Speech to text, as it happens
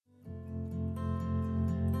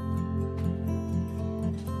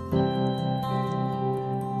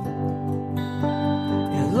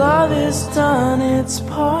love has done its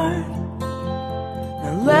part.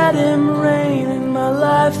 Now let him reign in my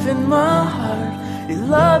life, in my heart. Your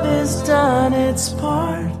love has done its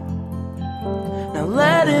part. Now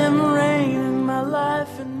let him reign in my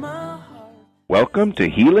life, in my heart. Welcome to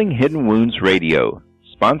Healing Hidden Wounds Radio,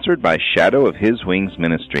 sponsored by Shadow of His Wings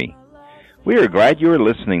Ministry. We are glad you are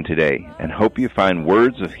listening today and hope you find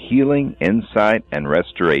words of healing, insight, and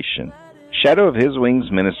restoration. Shadow of His Wings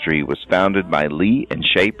Ministry was founded by Lee and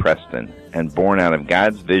Shay Preston and born out of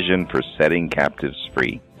God's vision for setting captives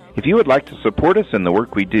free. If you would like to support us in the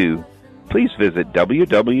work we do, please visit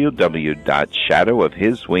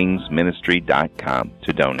www.shadowofhiswingsministry.com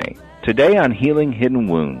to donate. Today on Healing Hidden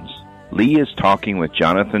Wounds, Lee is talking with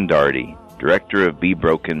Jonathan Daugherty, director of Be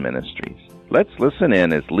Broken Ministries. Let's listen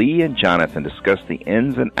in as Lee and Jonathan discuss the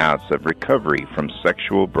ins and outs of recovery from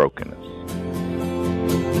sexual brokenness.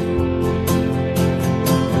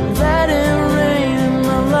 Let him reign in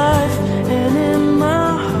my life and in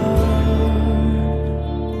my heart.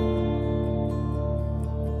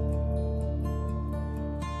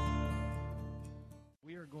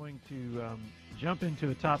 We are going to jump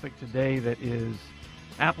into a topic today that is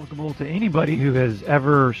applicable to anybody who has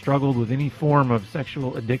ever struggled with any form of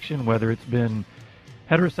sexual addiction, whether it's been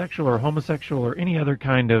heterosexual or homosexual or any other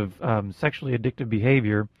kind of sexually addictive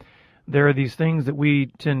behavior. There are these things that we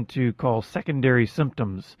tend to call secondary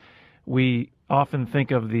symptoms. We often think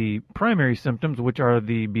of the primary symptoms, which are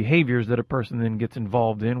the behaviors that a person then gets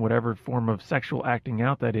involved in, whatever form of sexual acting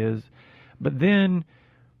out that is. But then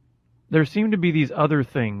there seem to be these other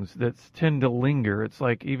things that tend to linger. It's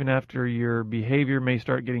like even after your behavior may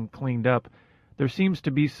start getting cleaned up, there seems to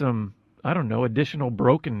be some, additional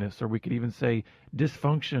brokenness, or we could even say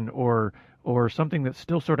dysfunction or something that's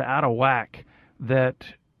still sort of out of whack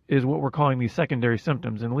that is what we're calling these secondary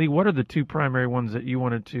symptoms. And Lee, what are the two primary ones that you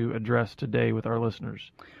wanted to address today with our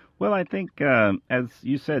listeners? Well, I think, as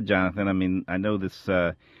you said, Jonathan, I know this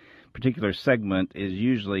particular segment is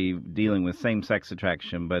usually dealing with same-sex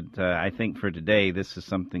attraction, but I think for today this is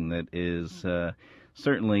something that is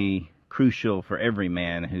certainly crucial for every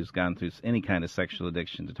man who's gone through any kind of sexual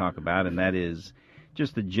addiction to talk about, and that is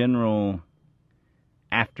just the general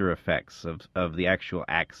after effects of the actual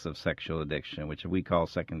acts of sexual addiction, which we call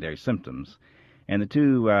secondary symptoms. And the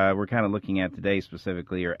two we're kind of looking at today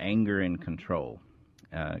specifically are anger and control,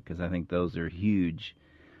 because I think those are huge.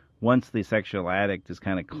 Once the sexual addict has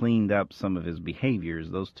kind of cleaned up some of his behaviors,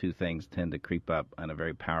 those two things tend to creep up in a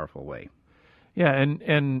very powerful way. Yeah,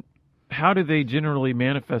 and how do they generally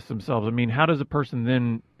manifest themselves? I mean, how does a person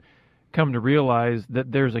then come to realize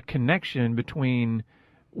that there's a connection between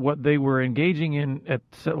what they were engaging in at,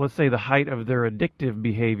 let's say, the height of their addictive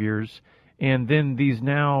behaviors, and then these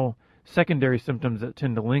now secondary symptoms that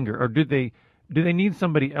tend to linger? Or do they need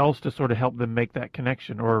somebody else to sort of help them make that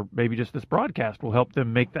connection? Or maybe just this broadcast will help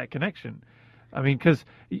them make that connection. I mean, because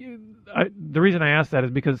the reason I ask that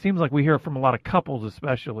is because it seems like we hear from a lot of couples,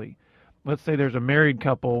 especially. Let's say there's a married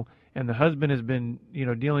couple and the husband has been,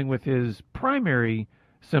 dealing with his primary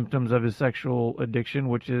symptoms of his sexual addiction,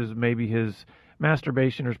 which is maybe his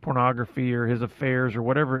masturbation or his pornography or his affairs or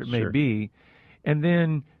whatever it may be. And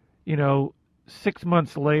then, 6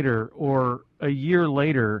 months later or a year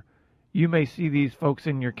later, you may see these folks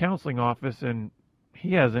in your counseling office and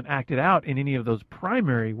he hasn't acted out in any of those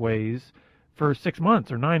primary ways for 6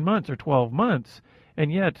 months or 9 months or 12 months.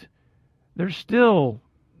 And yet there's still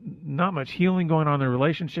not much healing going on in the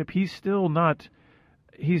relationship. He's still not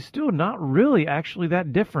really actually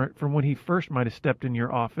that different from when he first might have stepped in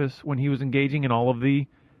your office when he was engaging in all of the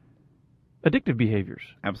addictive behaviors.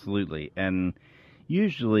 Absolutely. And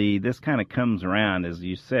usually this kind of comes around, as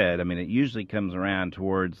you said, it usually comes around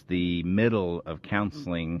towards the middle of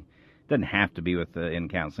counseling. It doesn't have to be in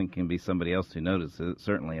counseling. It can be somebody else who notices it.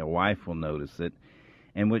 Certainly a wife will notice it.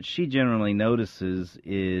 And what she generally notices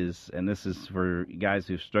is, and this is for guys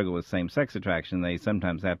who struggle with same-sex attraction, they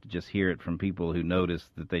sometimes have to just hear it from people who notice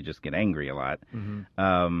that they just get angry a lot.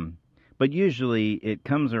 Mm-hmm. But usually it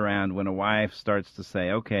comes around when a wife starts to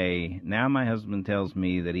say, okay, now my husband tells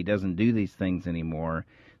me that he doesn't do these things anymore,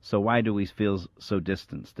 so why do we feel so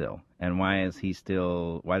distant still? And why do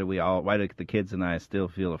the kids and I still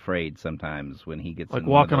feel afraid sometimes when he gets like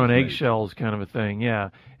walking on eggshells kind of a thing, yeah.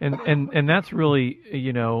 And that's really,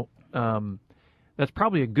 that's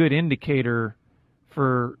probably a good indicator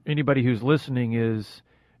for anybody who's listening is,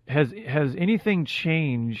 has anything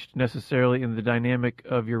changed necessarily in the dynamic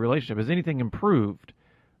of your relationship? Has anything improved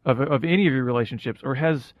of any of your relationships, or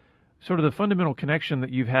has sort of the fundamental connection that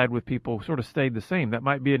you've had with people sort of stayed the same? That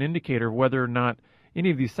might be an indicator of whether or not any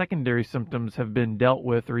of these secondary symptoms have been dealt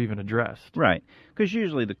with or even addressed. Right. Because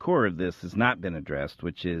usually the core of this has not been addressed,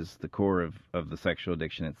 which is the core of the sexual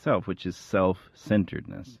addiction itself, which is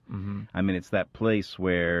self-centeredness. Mm-hmm. I mean, it's that place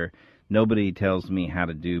where nobody tells me how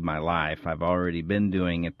to do my life. I've already been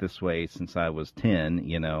doing it this way since I was 10,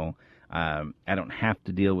 you know. I don't have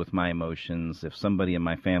to deal with my emotions. If somebody in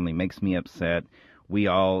my family makes me upset, we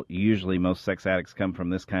all, usually most sex addicts come from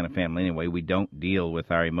this kind of family anyway, we don't deal with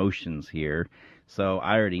our emotions here. So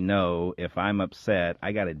I already know if I'm upset,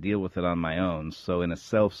 I got to deal with it on my own. So in a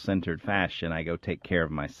self-centered fashion, I go take care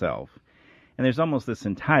of myself. And there's almost this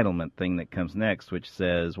entitlement thing that comes next, which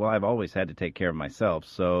says, well, I've always had to take care of myself.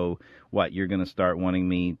 So what, you're going to start wanting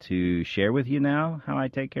me to share with you now how I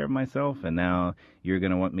take care of myself? And now you're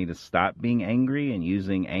going to want me to stop being angry and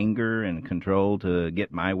using anger and control to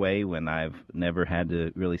get my way when I've never had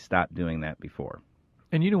to really stop doing that before.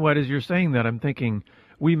 And you know what, as you're saying that, I'm thinking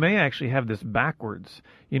we may actually have this backwards.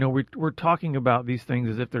 You know, we're talking about these things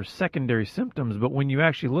as if they're secondary symptoms, but when you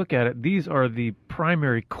actually look at it, these are the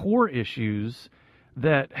primary core issues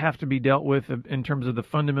that have to be dealt with in terms of the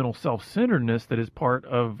fundamental self-centeredness that is part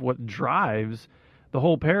of what drives the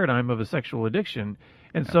whole paradigm of a sexual addiction.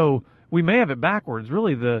 And so we may have it backwards.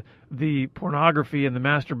 Really, the pornography and the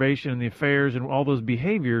masturbation and the affairs and all those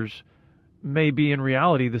behaviors may be in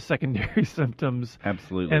reality the secondary symptoms.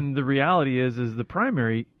 Absolutely. And the reality is the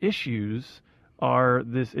primary issues are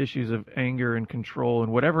this issues of anger and control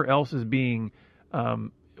and whatever else is being,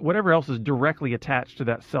 whatever else is directly attached to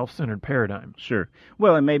that self-centered paradigm. Sure.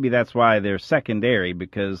 Well, and maybe that's why they're secondary,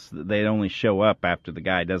 because they only show up after the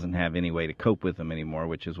guy doesn't have any way to cope with them anymore,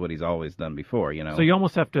 which is what he's always done before, you know. So you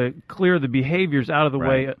almost have to clear the behaviors out of the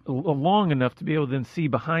Right. way long enough to be able to then see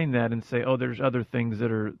behind that and say, oh, there's other things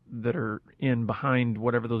that are in behind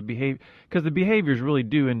whatever those behaviors, because the behaviors really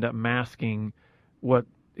do end up masking what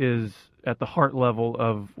is at the heart level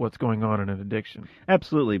of what's going on in an addiction.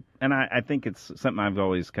 Absolutely. And I think it's something I've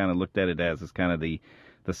always kind of looked at it as kind of the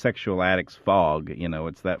sexual addict's fog. You know,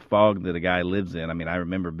 it's that fog that a guy lives in. I mean, I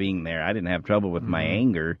remember being there. I didn't have trouble with my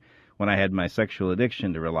anger when I had my sexual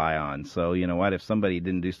addiction to rely on. So, you know what, if somebody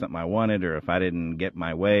didn't do something I wanted, or if I didn't get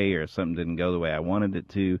my way, or if something didn't go the way I wanted it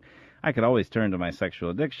to, I could always turn to my sexual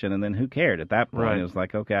addiction, and then who cared? At that point, Right. It was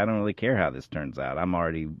like, okay, I don't really care how this turns out. I'm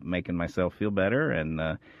already making myself feel better,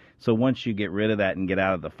 and so once you get rid of that and get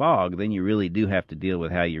out of the fog, then you really do have to deal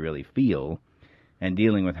with how you really feel. And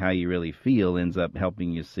dealing with how you really feel ends up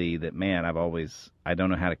helping you see that, man, I don't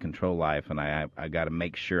know how to control life, and I got to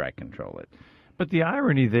make sure I control it. But the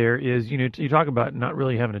irony there is, you know, you talk about not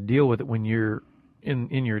really having to deal with it when you're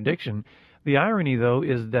in your addiction. The irony, though,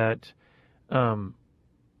 is that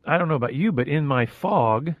I don't know about you, but in my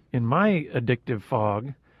addictive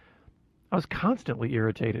fog, I was constantly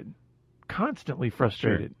irritated, constantly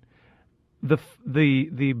frustrated. Sure.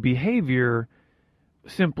 The behavior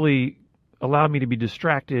simply allowed me to be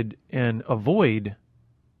distracted and avoid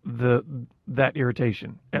that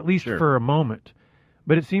irritation, at least Sure. for a moment.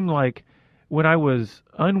 But it seemed like when I was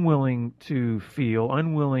unwilling to feel,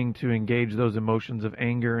 unwilling to engage those emotions of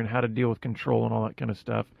anger and how to deal with control and all that kind of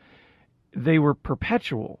stuff, they were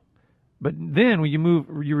perpetual. But then when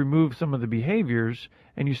you remove some of the behaviors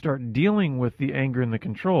and you start dealing with the anger and the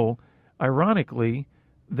control, ironically,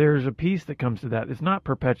 there's a piece that comes to that. It's not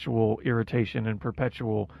perpetual irritation and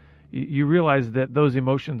perpetual. You realize that those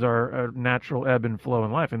emotions are a natural ebb and flow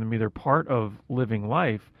in life, and I mean, they're part of living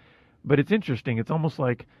life. But it's interesting. It's almost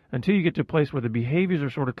like until you get to a place where the behaviors are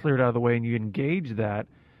sort of cleared out of the way and you engage that,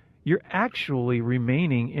 you're actually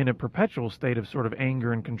remaining in a perpetual state of sort of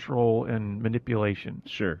anger and control and manipulation.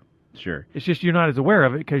 Sure. It's just you're not as aware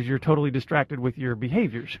of it because you're totally distracted with your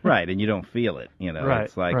behaviors. Right, and you don't feel it, you know. Right,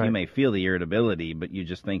 It's like right. you may feel the irritability, but you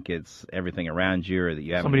just think it's everything around you, or that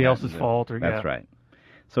you haven't Somebody gotten else's to- fault, or That's yeah. right.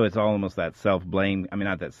 So it's almost that self-blame, I mean,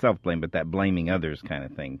 not that self-blame, but that blaming others kind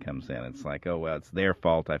of thing comes in. It's like, oh, well, it's their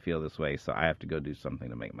fault I feel this way, so I have to go do something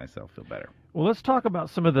to make myself feel better. Well, let's talk about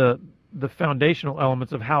some of the foundational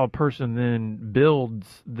elements of how a person then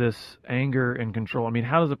builds this anger and control. I mean,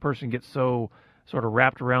 how does a person get so sort of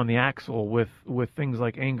wrapped around the axle with things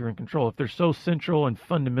like anger and control? If they're so central and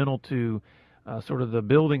fundamental to sort of the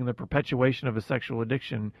building and the perpetuation of a sexual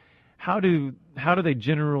addiction, how do they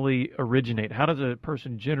generally originate? How does a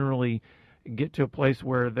person generally get to a place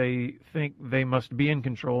where they think they must be in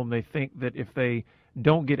control, and they think that if they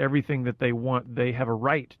don't get everything that they want, they have a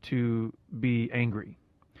right to be angry?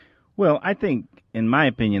 Well, I think, in my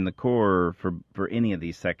opinion, the core for any of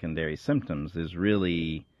these secondary symptoms is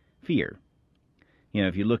really fear. You know,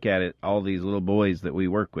 if you look at it, all these little boys that we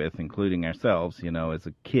work with, including ourselves, you know, as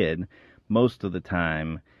a kid, most of the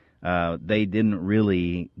time, they didn't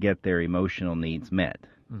really get their emotional needs met.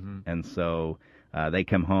 Mm-hmm. And so they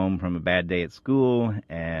come home from a bad day at school,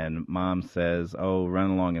 and mom says, "Oh, run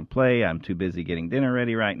along and play. I'm too busy getting dinner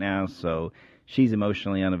ready right now." So she's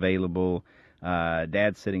emotionally unavailable.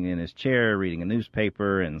 Dad's sitting in his chair reading a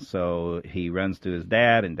newspaper, and so he runs to his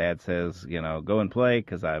dad, and Dad says, "Go and play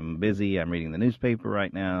because I'm busy. I'm reading the newspaper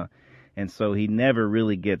right now." And so he never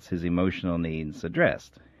really gets his emotional needs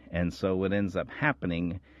addressed. And so what ends up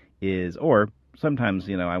happening is, or sometimes,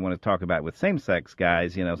 I want to talk about with same-sex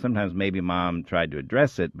guys, sometimes maybe mom tried to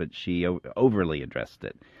address it, but she overly addressed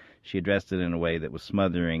it. She addressed it in a way that was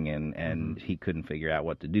smothering, and he couldn't figure out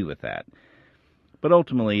what to do with that. But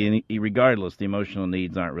ultimately, regardless, the emotional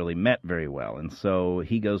needs aren't really met very well. And so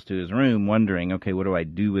he goes to his room wondering, okay, what do I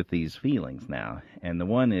do with these feelings now? And the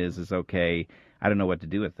one is okay, I don't know what to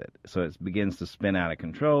do with it. So it begins to spin out of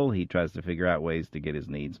control. He tries to figure out ways to get his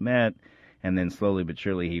needs met. And then slowly but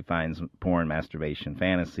surely he finds porn, masturbation,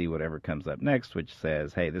 fantasy, whatever comes up next, which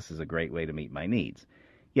says, hey, this is a great way to meet my needs.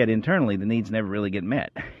 Yet internally, the needs never really get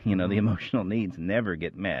met. The emotional needs never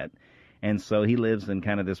get met. And so he lives in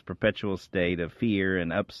kind of this perpetual state of fear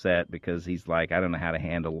and upset because he's like, I don't know how to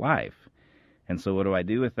handle life. And so what do I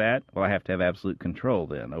do with that? Well, I have to have absolute control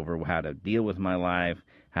then over how to deal with my life,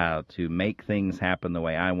 how to make things happen the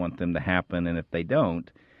way I want them to happen. And if they don't,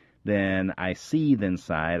 then I seethe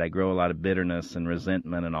inside. I grow a lot of bitterness and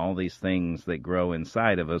resentment and all these things that grow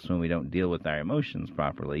inside of us when we don't deal with our emotions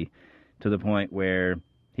properly, to the point where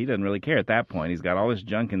he doesn't really care at that point. He's got all this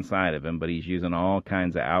junk inside of him, but he's using all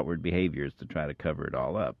kinds of outward behaviors to try to cover it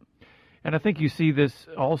all up. And I think you see this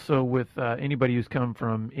also with anybody who's come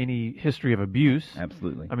from any history of abuse.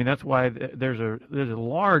 Absolutely. I mean, that's why there's a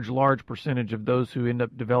large percentage of those who end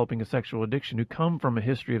up developing a sexual addiction who come from a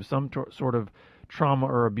history of some sort of trauma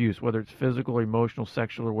or abuse, whether it's physical or emotional,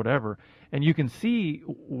 sexual or whatever. And you can see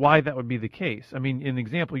why that would be the case. I mean, in the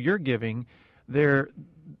example you're giving,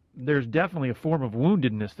 there's definitely a form of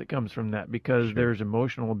woundedness that comes from that because Sure. There's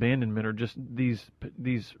emotional abandonment or just these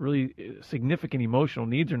really significant emotional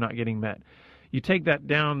needs are not getting met. You take that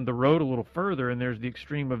down the road a little further, and there's the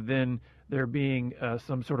extreme of then there being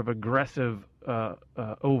some sort of aggressive,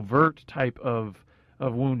 overt type of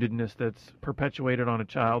woundedness that's perpetuated on a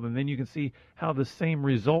child, and then you can see how the same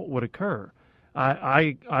result would occur.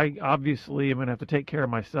 I obviously am going to have to take care of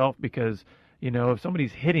myself because if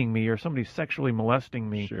somebody's hitting me or somebody's sexually molesting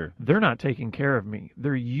me, Sure. They're not taking care of me.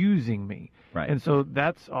 They're using me. Right. And so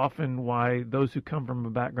that's often why those who come from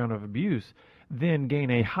a background of abuse then gain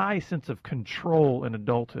a high sense of control in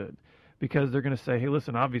adulthood because they're going to say, hey,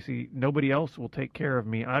 listen, obviously nobody else will take care of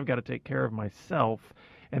me. I've got to take care of myself.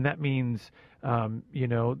 And that means,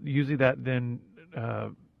 usually that then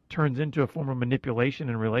turns into a form of manipulation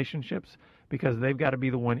in relationships because they've got to be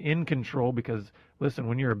the one in control because, listen,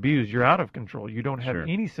 when you're abused, you're out of control. You don't have Sure.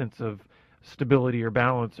 any sense of stability or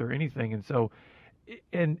balance or anything. And so,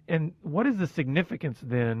 and what is the significance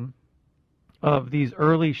then of these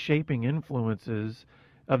early shaping influences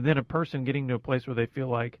of then a person getting to a place where they feel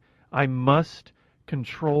like, I must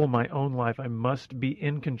control my own life. I must be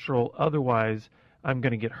in control. Otherwise, I'm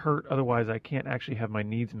going to get hurt. Otherwise, I can't actually have my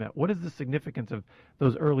needs met. What is the significance of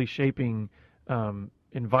those early shaping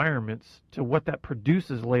environments to what that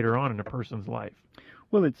produces later on in a person's life?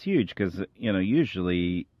 Well, it's huge because,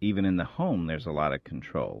 usually even in the home there's a lot of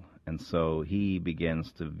control. And so he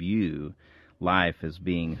begins to view life as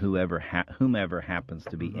being whomever happens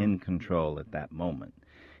to be in control at that moment.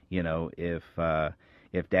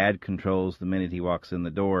 If Dad controls the minute he walks in the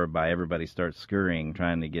door by everybody starts scurrying,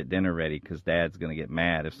 trying to get dinner ready because Dad's going to get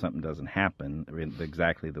mad if something doesn't happen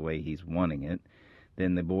exactly the way he's wanting it,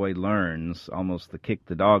 then the boy learns almost the kick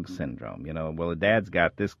the dog syndrome. Well, Dad's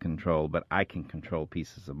got this control, but I can control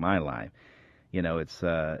pieces of my life. It's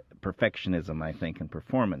perfectionism, I think, and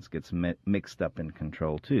performance gets mixed up in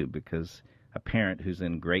control too, because a parent who's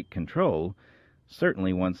in great control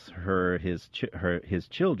certainly wants his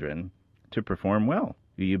children to perform well.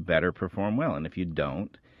 You better perform well, and if you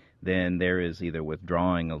don't, then there is either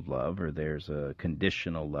withdrawing of love or there's a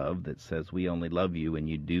conditional love that says we only love you when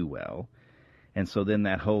you do well. And so then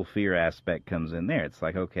that whole fear aspect comes in there. It's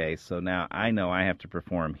like, okay, so now I know I have to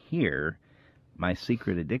perform here. My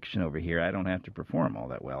secret addiction over here, I don't have to perform all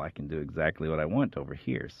that well. I can do exactly what I want over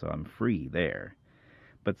here, so I'm free there.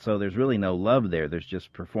 But so there's really no love there. There's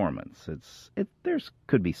just performance. There's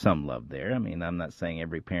could be some love there. I mean, I'm not saying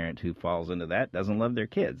every parent who falls into that doesn't love their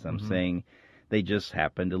kids. I'm saying they just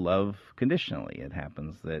happen to love conditionally. It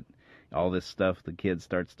happens that all this stuff the kid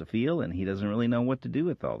starts to feel, and he doesn't really know what to do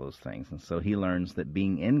with all those things. And so he learns that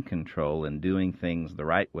being in control and doing things the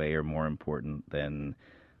right way are more important than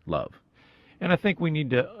love. And I think we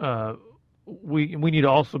need to we need to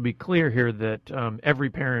also be clear here that every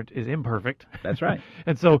parent is imperfect. That's right.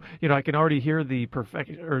 And so, I can already hear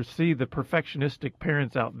see the perfectionistic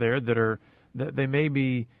parents out there that they may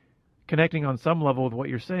be connecting on some level with what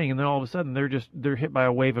you're saying, and then all of a sudden they're hit by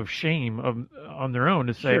a wave of shame on their own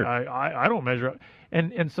to say, Sure. I don't measure up.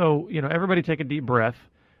 And so, everybody take a deep breath.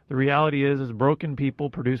 The reality is broken people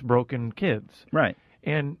produce broken kids. Right.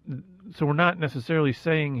 And so we're not necessarily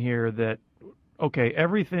saying here that, okay,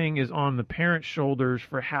 everything is on the parent's shoulders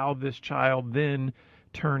for how this child then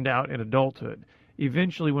turned out in adulthood.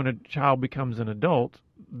 Eventually, when a child becomes an adult,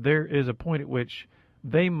 there is a point at which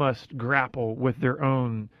they must grapple with their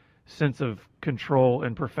own sense of control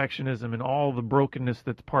and perfectionism and all the brokenness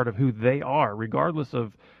that's part of who they are, regardless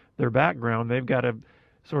of their background. They've got to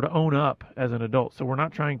sort of own up as an adult. So we're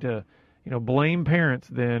not trying to, blame parents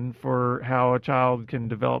then for how a child can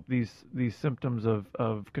develop these symptoms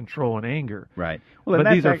of control and anger. Right. Well,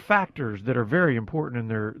 but these are factors that are very important,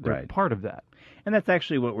 and they're Right. part of that. And that's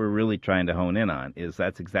actually what we're really trying to hone in on, is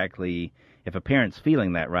that's exactly, if a parent's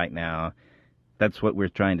feeling that right now, that's what we're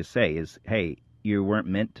trying to say is, hey, you weren't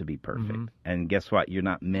meant to be perfect. Mm-hmm. And guess what? You're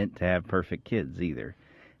not meant to have perfect kids either.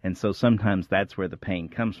 And so sometimes that's where the pain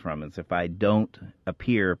comes from, is if I don't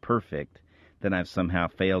appear perfect, then I've somehow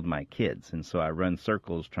failed my kids. And so I run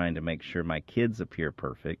circles trying to make sure my kids appear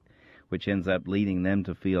perfect, which ends up leading them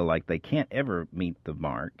to feel like they can't ever meet the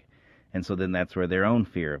mark. And so then that's where their own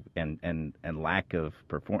fear and lack of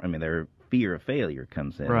their fear of failure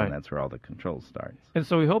comes in, Right. and that's where all the control starts. And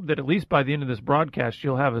so we hope that at least by the end of this broadcast,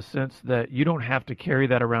 you'll have a sense that you don't have to carry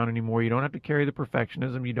that around anymore. You don't have to carry the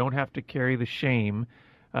perfectionism. You don't have to carry the shame.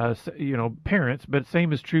 Parents, but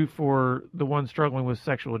same is true for the one struggling with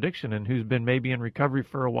sexual addiction and who's been maybe in recovery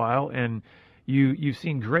for a while, and you've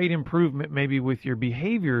seen great improvement maybe with your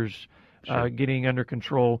behaviors Sure. getting under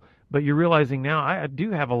control, but you're realizing now I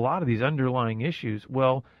do have a lot of these underlying issues.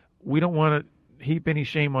 Well, we don't want to heap any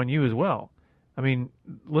shame on you as well. I mean,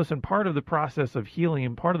 listen, part of the process of healing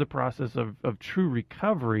and part of the process of true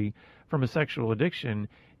recovery from a sexual addiction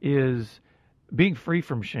is being free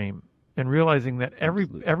from shame. And realizing that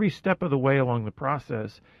every step of the way along the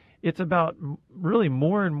process, it's about really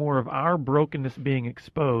more and more of our brokenness being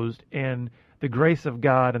exposed and the grace of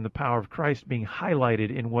God and the power of Christ being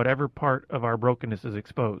highlighted in whatever part of our brokenness is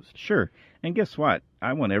exposed. Sure. And guess what?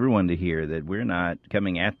 I want everyone to hear that we're not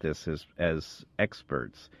coming at this as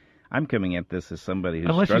experts. I'm coming at this as somebody who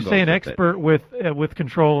Unless you struggles say an with expert with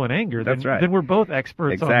control and anger, That's right. then we're both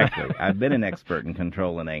experts Exactly. on that. I've been an expert in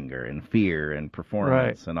control and anger and fear and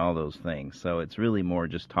performance Right. and all those things. So it's really more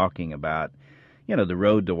just talking about, the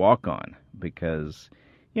road to walk on, because,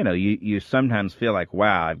 you sometimes feel like,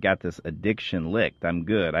 wow, I've got this addiction licked. I'm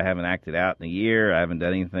good. I haven't acted out in a year. I haven't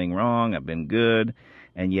done anything wrong. I've been good.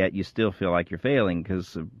 And yet you still feel like you're failing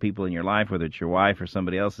because people in your life, whether it's your wife or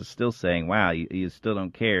somebody else, is still saying, wow, you still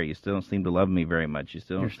don't care. You still don't seem to love me very much. You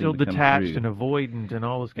still don't You're seem still to come detached through. and avoidant and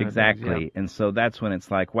all those kind of Exactly. things. And so that's when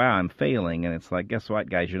it's like, wow, I'm failing. And it's like, guess what,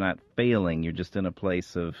 guys? You're not failing. You're just in a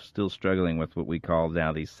place of still struggling with what we call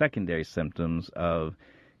now these secondary symptoms of,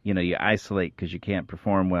 you isolate because you can't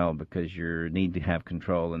perform well because you need to have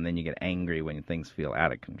control, and then you get angry when things feel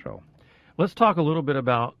out of control. Let's talk a little bit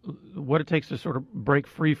about what it takes to sort of break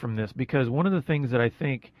free from this, because one of the things that I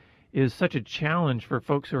think is such a challenge for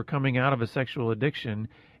folks who are coming out of a sexual addiction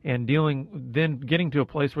and getting to a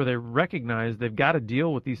place where they recognize they've got to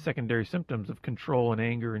deal with these secondary symptoms of control and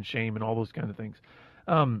anger and shame and all those kind of things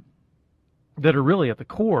that are really at the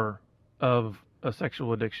core of a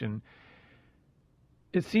sexual addiction.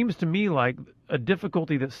 It seems to me like a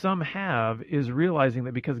difficulty that some have is realizing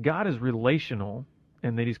that because God is relational,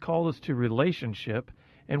 and that he's called us to relationship,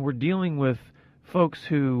 and we're dealing with folks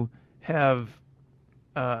who have,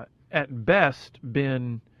 at best,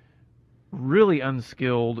 been really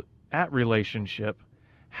unskilled at relationship.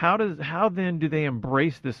 How then do they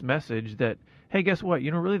embrace this message that, hey, guess what?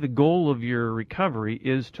 Really the goal of your recovery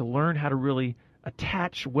is to learn how to really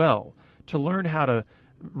attach well, to learn how to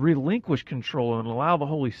relinquish control and allow the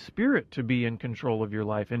Holy Spirit to be in control of your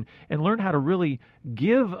life, and learn how to really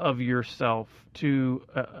give of yourself to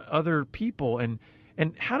other people. And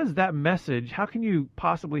how does that message, how can you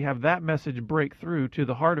possibly have that message break through to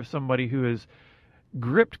the heart of somebody who has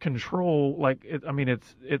gripped control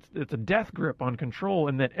it's a death grip on control,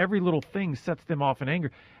 and that every little thing sets them off in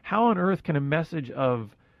anger? How on earth can a message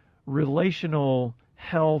of relational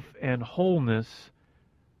health and wholeness,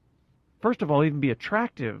 first of all, even be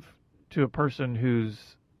attractive to a person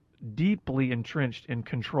who's deeply entrenched in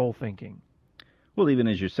control thinking? Well, even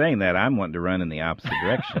as you're saying that, I'm wanting to run in the opposite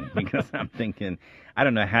direction because I'm thinking, I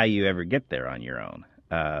don't know how you ever get there on your own.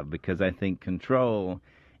 because I think control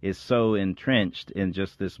is so entrenched in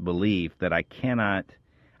just this belief that I cannot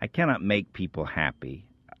make people happy.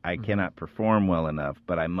 I cannot perform well enough,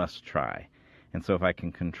 but I must try. And so if I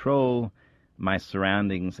can control my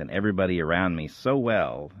surroundings and everybody around me so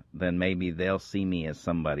well, then maybe they'll see me as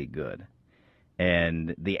somebody good.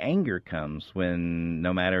 And the anger comes when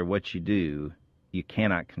no matter what you do, you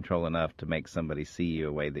cannot control enough to make somebody see you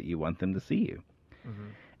a way that you want them to see you. Mm-hmm.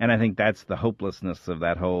 And I think that's the hopelessness of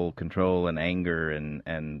that whole control and anger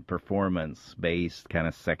and performance-based kind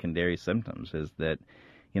of secondary symptoms, is that,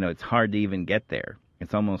 it's hard to even get there.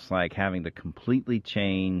 It's almost like having to completely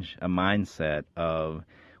change a mindset of,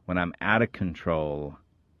 when I'm out of control,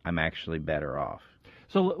 I'm actually better off.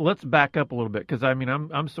 So let's back up a little bit, because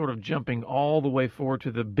I'm sort of jumping all the way forward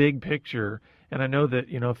to the big picture, and I know that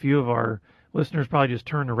a few of our listeners probably just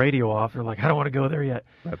turned the radio off. They're like, I don't want to go there yet.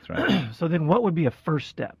 That's right. So then, what would be a first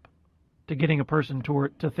step to getting a person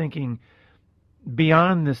to thinking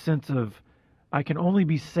beyond the sense of I can only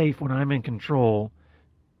be safe when I'm in control?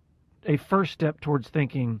 A first step towards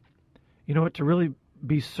thinking, to really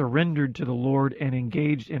be surrendered to the Lord and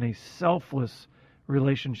engaged in a selfless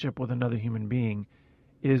relationship with another human being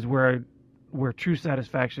is where true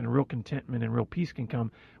satisfaction, real contentment, and real peace can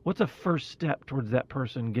come. What's a first step towards that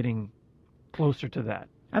person getting closer to that?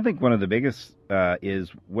 I think one of the biggest is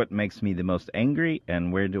what makes me the most angry,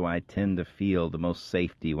 and where do I tend to feel the most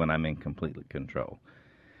safety when I'm in complete control.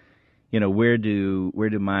 Where do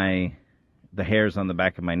the hairs on the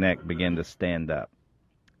back of my neck begin to stand up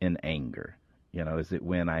in anger? Is it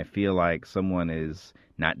when I feel like someone is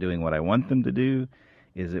not doing what I want them to do?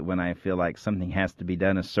 Is it when I feel like something has to be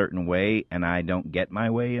done a certain way and I don't get my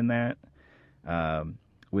way in that?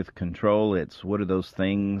 With control, it's what are those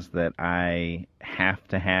things that I have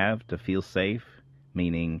to feel safe?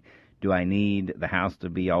 Meaning, do I need the house to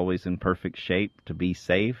be always in perfect shape to be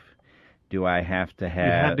safe? Do I have to have...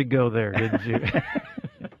 You had to go there, didn't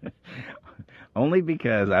you? Only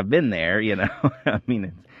because I've been there,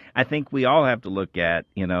 I think we all have to look at,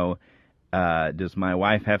 does my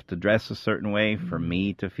wife have to dress a certain way for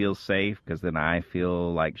me to feel safe? Because then I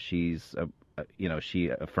feel like she's, she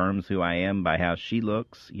affirms who I am by how she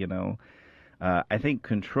looks, I think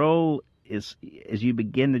control is you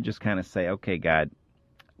begin to just kind of say, okay, God,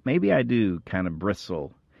 maybe I do kind of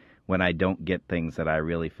bristle when I don't get things that I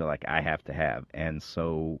really feel like I have to have. And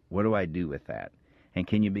so what do I do with that? And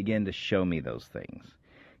can you begin to show me those things?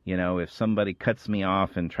 If somebody cuts me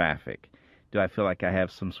off in traffic, do I feel like I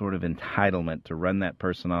have some sort of entitlement to run that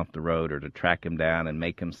person off the road or to track them down and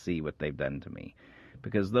make them see what they've done to me?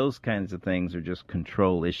 Because those kinds of things are just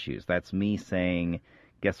control issues. That's me saying,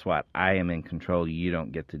 guess what? I am in control. You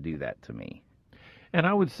don't get to do that to me. And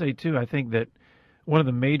I would say, too, I think that one of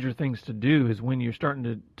the major things to do is when you're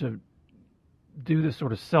starting to do this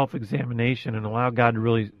sort of self-examination and allow God to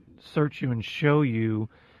really search you and show you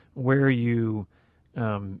where you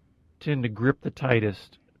tend to grip the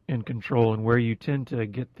tightest in control and where you tend to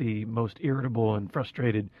get the most irritable and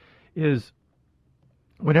frustrated, is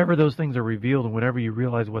whenever those things are revealed and whenever you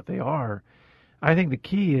realize what they are, I think the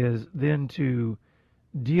key is then to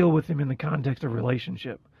deal with them in the context of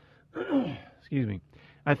relationship. Excuse me.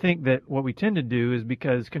 I think that what we tend to do is,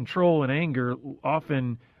 because control and anger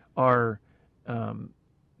often are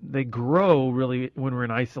they grow really when we're in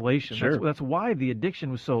isolation. Sure. That's why the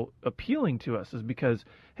addiction was so appealing to us, is because,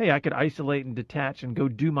 hey, I could isolate and detach and go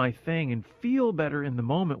do my thing and feel better in the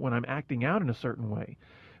moment when I'm acting out in a certain way.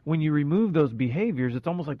 When you remove those behaviors, it's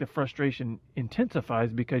almost like the frustration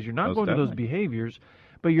intensifies because you're not Most going definitely. to those behaviors,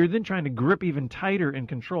 but you're then trying to grip even tighter in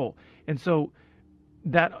control. And so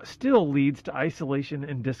that still leads to isolation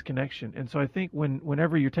and disconnection. And so I think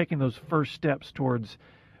whenever you're taking those first steps towards,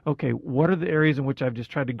 okay, what are the areas in which I've just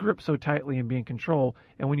tried to grip so tightly and be in control?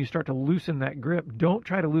 And when you start to loosen that grip, don't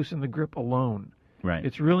try to loosen the grip alone. Right.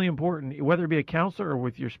 It's really important, whether it be a counselor or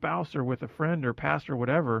with your spouse or with a friend or pastor or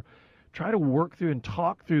whatever, try to work through and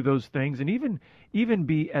talk through those things, and even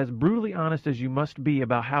be as brutally honest as you must be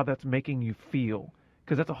about how that's making you feel,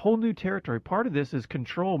 because that's a whole new territory. Part of this is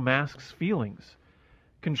control masks feelings.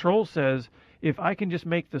 Control says, if I can just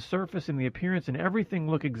make the surface and the appearance and everything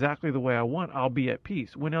look exactly the way I want, I'll be at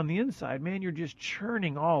peace. When on the inside, man, you're just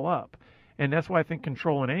churning all up. And that's why I think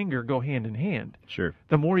control and anger go hand in hand. Sure.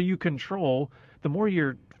 The more you control, the more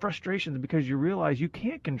your frustrations, because you realize you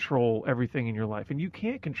can't control everything in your life, and you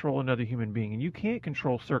can't control another human being, and you can't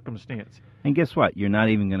control circumstance. And guess what? You're not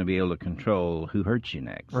even going to be able to control who hurts you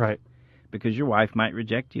next. Right. Because your wife might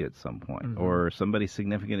reject you at some point, or somebody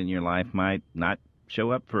significant in your life might not show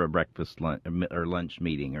up for a breakfast or lunch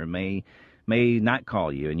meeting, or may not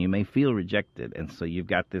call you, and you may feel rejected. And so you've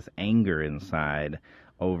got this anger inside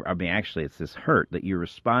over. I mean, actually, it's this hurt that you're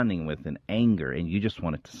responding with in anger, and you just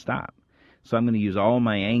want it to stop. So I'm going to use all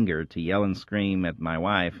my anger to yell and scream at my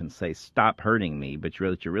wife and say, "Stop hurting me." But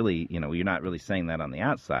you're really, you're not really saying that on the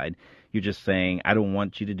outside. You're just saying, "I don't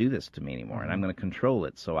want you to do this to me anymore, and I'm going to control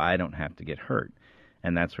it so I don't have to get hurt."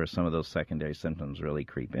 And that's where some of those secondary symptoms really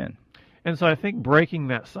creep in. And so I think breaking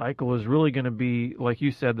that cycle is really going to be, like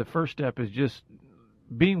you said, the first step is just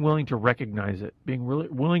being willing to recognize it, being really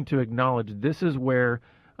willing to acknowledge this is where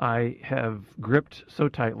I have gripped so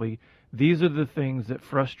tightly. These are the things that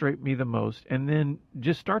frustrate me the most, and then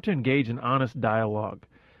just start to engage in honest dialogue,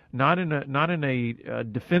 not in a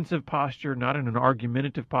defensive posture, not in an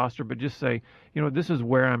argumentative posture, but just say, this is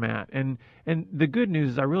where I'm at. And the good news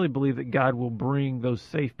is I really believe that God will bring those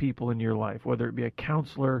safe people into your life, whether it be a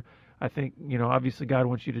counselor. I think, obviously God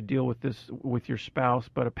wants you to deal with this with your spouse,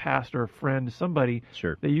 but a pastor, a friend, somebody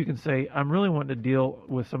Sure. that you can say, I'm really wanting to deal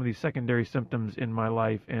with some of these secondary symptoms in my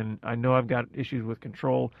life, and I know I've got issues with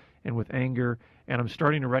control and with anger, and I'm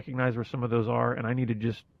starting to recognize where some of those are, and I need to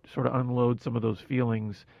just sort of unload some of those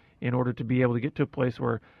feelings in order to be able to get to a place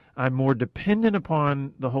where I'm more dependent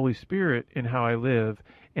upon the Holy Spirit in how I live,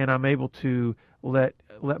 and I'm able to let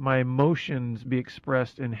my emotions be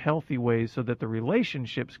expressed in healthy ways so that the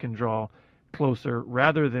relationships can draw closer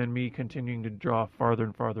rather than me continuing to draw farther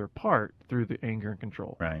and farther apart through the anger and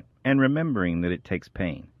control. Right. And remembering that it takes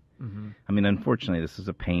pain. Mm-hmm. I mean, unfortunately, this is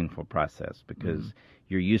a painful process because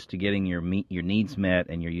you're used to getting your needs met,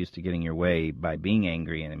 and you're used to getting your way by being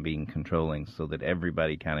angry and being controlling, so that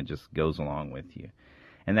everybody kind of just goes along with you.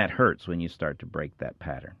 And that hurts when you start to break that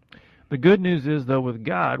pattern. The good news is, though, with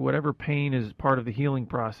God, whatever pain is part of the healing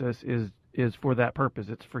process is for that purpose.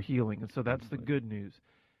 It's for healing. And so that's the good news.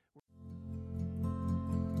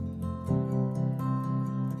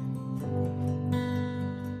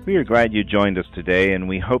 We are glad you joined us today, and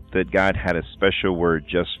we hope that God had a special word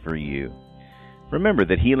just for you. Remember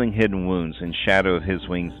that Healing Hidden Wounds and Shadow of His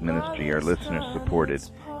Wings Ministry are listener-supported,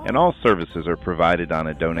 and all services are provided on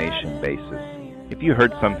a donation basis. If you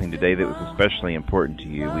heard something today that was especially important to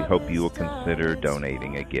you, we hope you will consider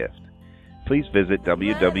donating a gift. Please visit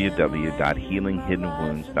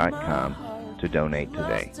www.healinghiddenwounds.com to donate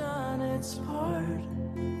today.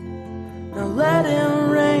 Now let Him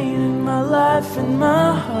reign in my life and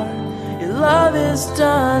my heart. Your love has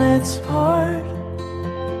done its part.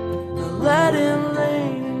 Now let Him